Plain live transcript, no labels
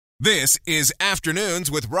This is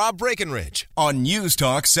Afternoons with Rob Breckenridge on News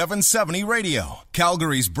Talk 770 Radio,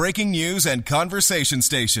 Calgary's breaking news and conversation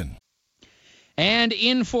station. And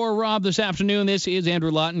in for Rob this afternoon, this is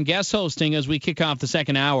Andrew Lawton, guest hosting as we kick off the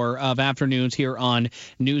second hour of Afternoons here on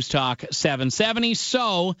News Talk 770.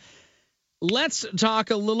 So let's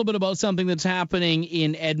talk a little bit about something that's happening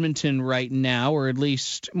in Edmonton right now, or at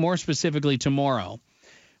least more specifically tomorrow,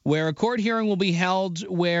 where a court hearing will be held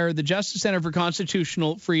where the Justice Center for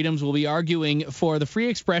Constitutional Freedoms will be arguing for the free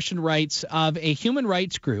expression rights of a human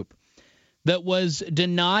rights group that was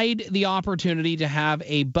denied the opportunity to have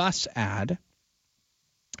a bus ad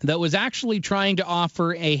that was actually trying to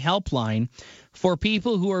offer a helpline for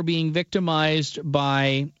people who are being victimized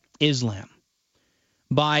by Islam,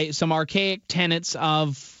 by some archaic tenets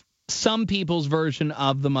of some people's version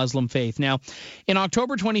of the Muslim faith. Now, in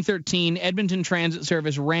October 2013, Edmonton Transit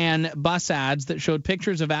Service ran bus ads that showed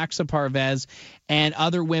pictures of Aqsa Parvez and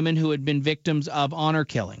other women who had been victims of honor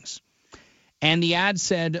killings. And the ad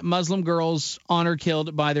said, Muslim girls honor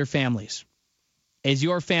killed by their families. Is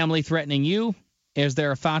your family threatening you? Is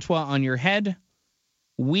there a fatwa on your head?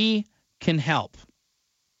 We can help.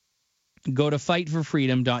 Go to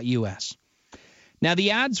fightforfreedom.us. Now,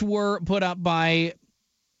 the ads were put up by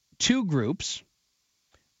two groups.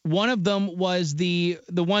 One of them was the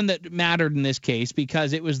one that mattered in this case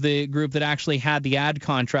because it was the group that actually had the ad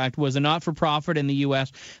contract, was a not-for-profit in the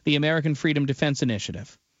U.S., the American Freedom Defense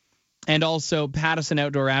Initiative, and also Pattison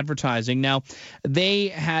Outdoor Advertising. Now, they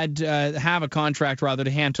had have a contract, rather,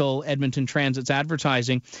 to handle Edmonton Transit's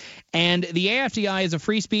advertising, and the AFDI is a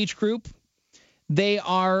free speech group. They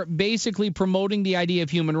are basically promoting the idea of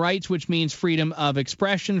human rights, which means freedom of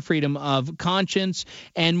expression, freedom of conscience,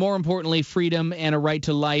 and more importantly, freedom and a right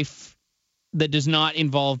to life that does not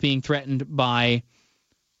involve being threatened by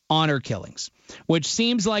honor killings, which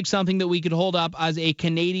seems like something that we could hold up as a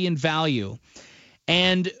Canadian value.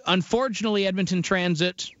 And unfortunately, Edmonton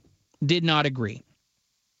Transit did not agree.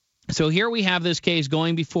 So here we have this case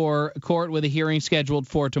going before court with a hearing scheduled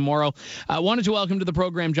for tomorrow. I wanted to welcome to the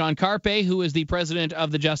program John Carpe, who is the president of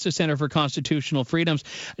the Justice Center for Constitutional Freedoms.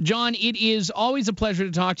 John, it is always a pleasure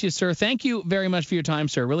to talk to you, sir. Thank you very much for your time,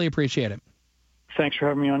 sir. Really appreciate it. Thanks for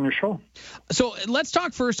having me on your show. So let's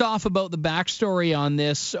talk first off about the backstory on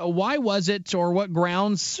this. Why was it, or what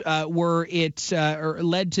grounds were it or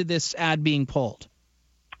led to this ad being pulled?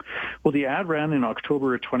 Well, the ad ran in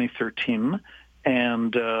October of 2013.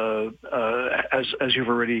 And as you've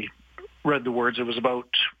already read the words, it was about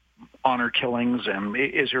honor killings and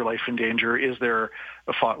is your life in danger? Is there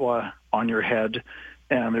a fatwa on your head?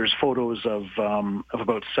 And there's photos of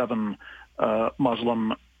about 7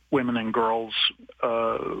 Muslim women and girls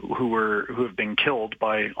who have been killed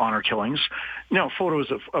by honor killings. You know,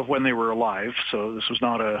 photos of when they were alive. So this was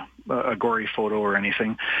not a gory photo or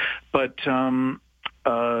anything. But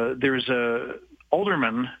there's a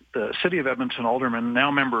alderman, the City of Edmonton alderman,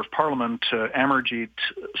 now member of Parliament, Amarjeet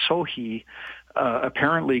Sohi,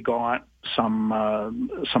 apparently got some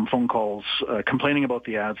phone calls complaining about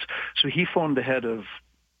the ads. So he phoned the head of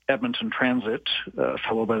Edmonton Transit, a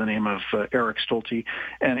fellow by the name of Eric Stolte,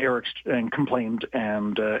 and complained.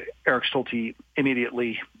 And Eric Stolte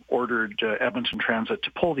immediately ordered Edmonton Transit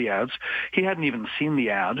to pull the ads. He hadn't even seen the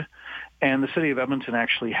ad, and the City of Edmonton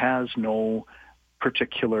actually has no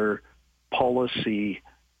particular policy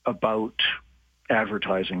about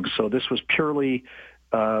advertising. So this was purely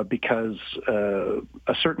because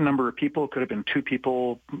a certain number of people, could have been 2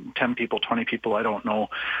 people, 10 people, 20 people, I don't know.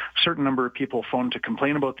 A certain number of people phoned to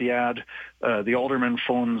complain about the ad. The alderman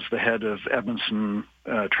phones the head of Edmonton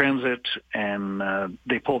Transit, and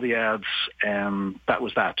they pull the ads, and that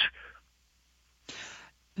was that.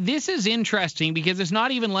 This is interesting because it's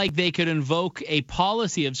not even like they could invoke a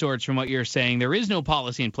policy of sorts from what you're saying. There is no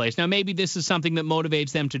policy in place. Now, maybe this is something that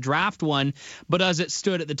motivates them to draft one, but as it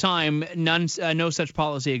stood at the time, no such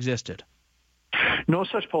policy existed. No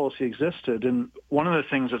such policy existed. And one of the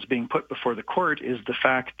things that's being put before the court is the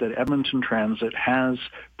fact that Edmonton Transit has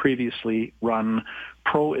previously run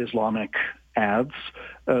pro-Islamic ads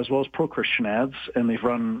as well as pro-Christian ads, and they've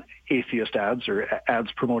run atheist ads or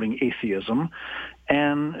ads promoting atheism.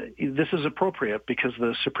 And this is appropriate because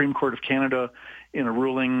the Supreme Court of Canada, in a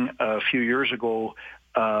ruling a few years ago,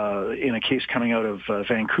 in a case coming out of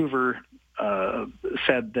Vancouver,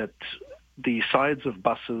 said that the sides of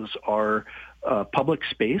buses are public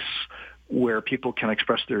space where people can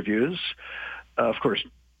express their views. Of course,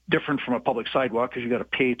 different from a public sidewalk because you got to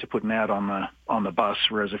pay to put an ad on the bus,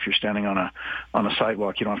 whereas if you're standing on a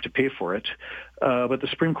sidewalk, you don't have to pay for it. But the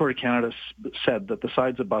Supreme Court of Canada said that the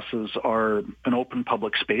sides of buses are an open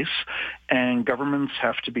public space, and governments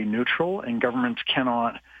have to be neutral, and governments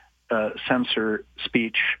cannot censor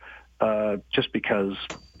speech just because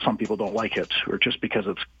some people don't like it or just because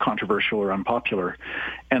it's controversial or unpopular.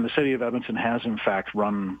 And the city of Edmonton has, in fact,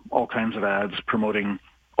 run all kinds of ads promoting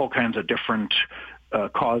all kinds of different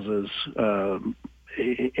causes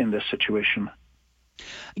in this situation.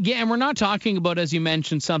 Yeah, and we're not talking about, as you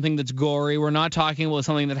mentioned, something that's gory. We're not talking about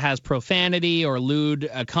something that has profanity or lewd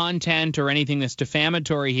content or anything that's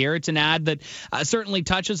defamatory here. It's an ad that certainly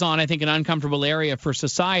touches on, I think, an uncomfortable area for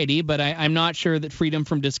society, but I'm not sure that freedom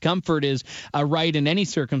from discomfort is right in any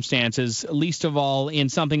circumstances, least of all in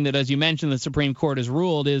something that, as you mentioned, the Supreme Court has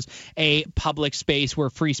ruled is a public space where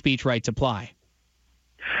free speech rights apply.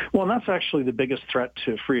 Well, and that's actually the biggest threat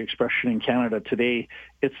to free expression in Canada today.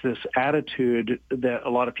 It's this attitude that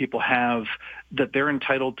a lot of people have that they're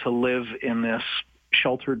entitled to live in this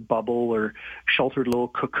sheltered bubble or sheltered little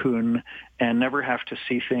cocoon and never have to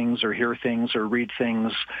see things or hear things or read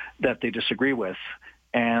things that they disagree with.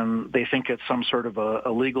 And they think it's some sort of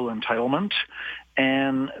a legal entitlement.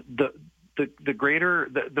 And the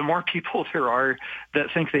more people there are that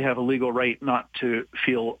think they have a legal right not to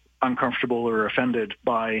feel uncomfortable or offended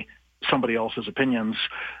by somebody else's opinions,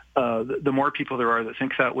 the more people there are that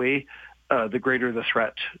think that way, the greater the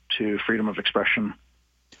threat to freedom of expression.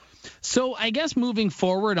 So I guess moving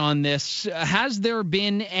forward on this, has there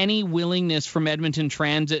been any willingness from Edmonton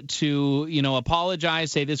Transit to,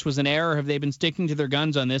 apologize, say this was an error? Have they been sticking to their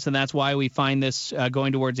guns on this, and that's why we find this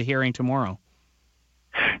going towards a hearing tomorrow?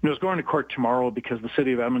 No, it's going to court tomorrow because the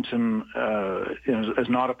city of Edmonton has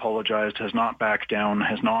not apologized, has not backed down,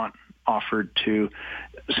 has not offered to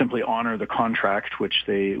simply honor the contract which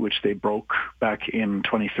they broke back in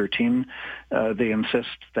 2013. They insist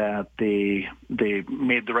that they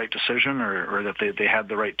made the right decision or that they had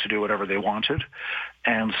the right to do whatever they wanted,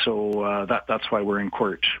 and so that's why we're in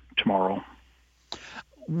court tomorrow.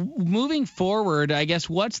 Moving forward, I guess,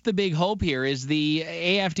 what's the big hope here? Is the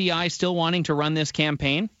AFDI still wanting to run this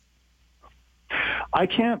campaign? I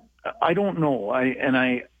don't know.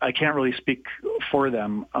 I can't really speak for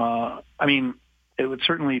them. It would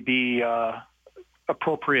certainly be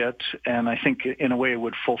appropriate, and I think in a way it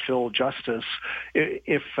would fulfill justice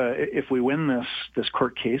if we win this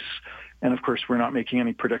court case. And of course, we're not making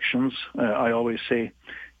any predictions. I always say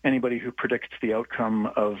anybody who predicts the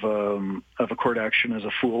outcome of a court action is a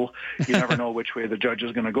fool. You never know which way the judge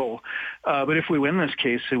is going to go. But if we win this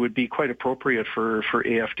case, it would be quite appropriate for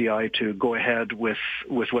AFDI to go ahead with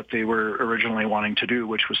what they were originally wanting to do,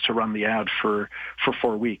 which was to run the ad for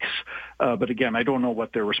 4 weeks. But again, I don't know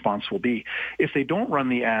what their response will be. If they don't run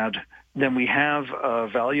the ad, then we have a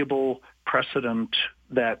valuable precedent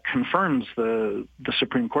that confirms the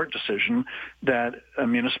Supreme Court decision that a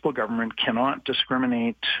municipal government cannot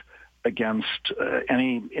discriminate against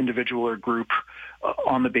any individual or group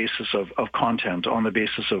on the basis of content, on the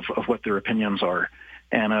basis of what their opinions are.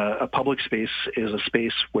 And a public space is a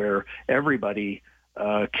space where everybody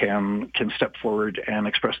can step forward and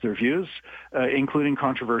express their views, including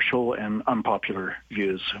controversial and unpopular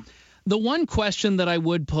views. The one question that I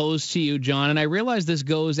would pose to you, John, and I realize this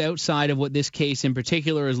goes outside of what this case in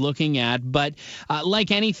particular is looking at, but like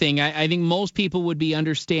anything, I think most people would be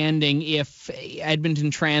understanding if Edmonton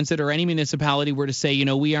Transit or any municipality were to say,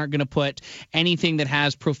 we aren't going to put anything that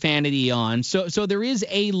has profanity on. So there is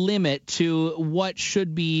a limit to what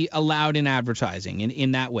should be allowed in advertising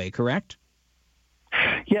in that way, correct?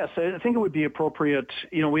 Yes, I think it would be appropriate.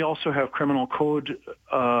 We also have criminal code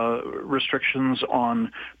restrictions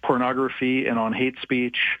on pornography and on hate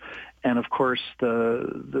speech. And of course,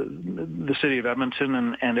 the city of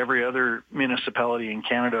Edmonton and every other municipality in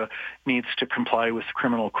Canada needs to comply with the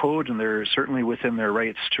criminal code, and they're certainly within their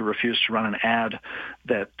rights to refuse to run an ad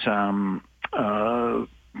that's in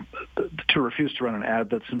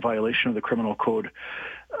violation of the criminal code.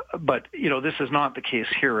 But this is not the case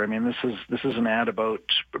here. I mean, this is an ad about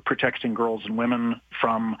protecting girls and women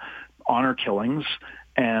from honor killings,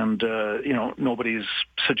 and nobody's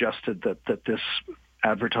suggested that this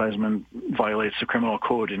advertisement violates the criminal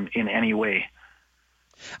code in any way.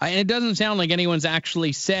 And it doesn't sound like anyone's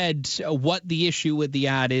actually said what the issue with the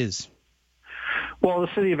ad is. Well, the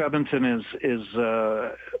city of Edmonton is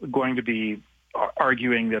going to be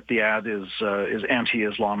arguing that the ad is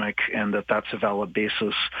anti-Islamic and that's a valid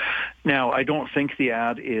basis. Now, I don't think the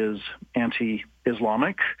ad is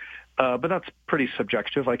anti-Islamic, but that's pretty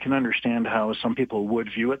subjective. I can understand how some people would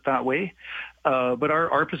view it that way. But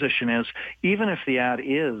our position is, even if the ad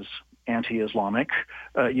is anti-Islamic,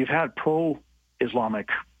 you've had pro-Islamic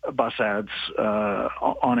bus ads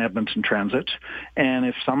on Edmonton Transit, and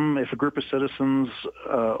if a group of citizens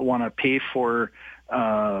want to pay for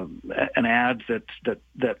an ad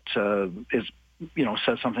that is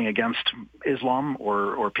says something against Islam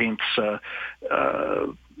or paints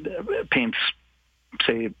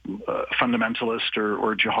say fundamentalist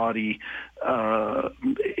or jihadi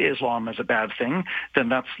Islam as a bad thing, then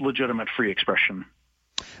that's legitimate free expression.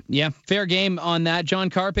 Yeah, fair game on that. John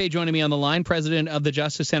Carpe joining me on the line, president of the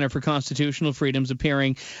Justice Center for Constitutional Freedoms,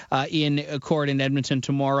 appearing in court in Edmonton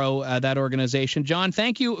tomorrow, that organization. John,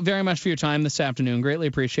 thank you very much for your time this afternoon. Greatly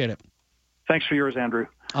appreciate it. Thanks for yours, Andrew.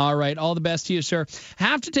 All right. All the best to you, sir.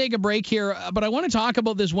 Have to take a break here, but I want to talk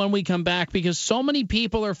about this when we come back because so many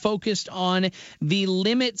people are focused on the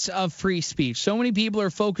limits of free speech. So many people are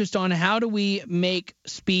focused on how do we make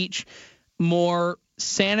speech more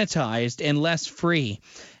sanitized and less free.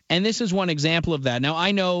 And this is one example of that. Now,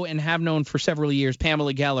 I know and have known for several years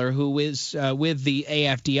Pamela Geller, who is with the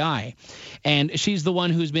AFDI, and she's the one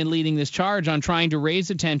who's been leading this charge on trying to raise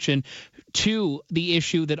attention to the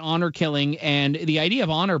issue that honor killing and the idea of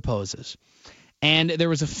honor poses. And there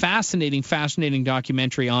was a fascinating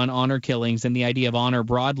documentary on honor killings and the idea of honor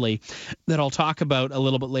broadly that I'll talk about a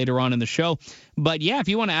little bit later on in the show. But yeah, if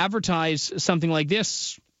you want to advertise something like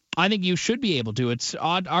this, I think you should be able to. It's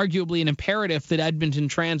arguably an imperative that Edmonton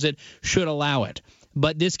Transit should allow it.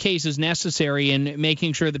 But this case is necessary in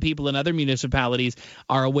making sure that people in other municipalities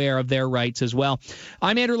are aware of their rights as well.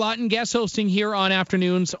 I'm Andrew Lawton, guest hosting here on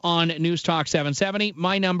Afternoons on News Talk 770.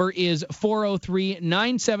 My number is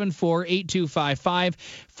 403-974-8255,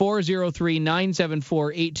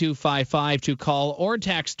 403-974-8255 to call or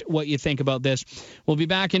text what you think about this. We'll be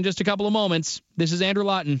back in just a couple of moments. This is Andrew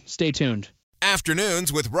Lawton. Stay tuned.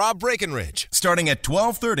 Afternoons with Rob Breckenridge, starting at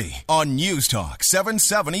 12:30 on News Talk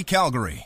 770 Calgary.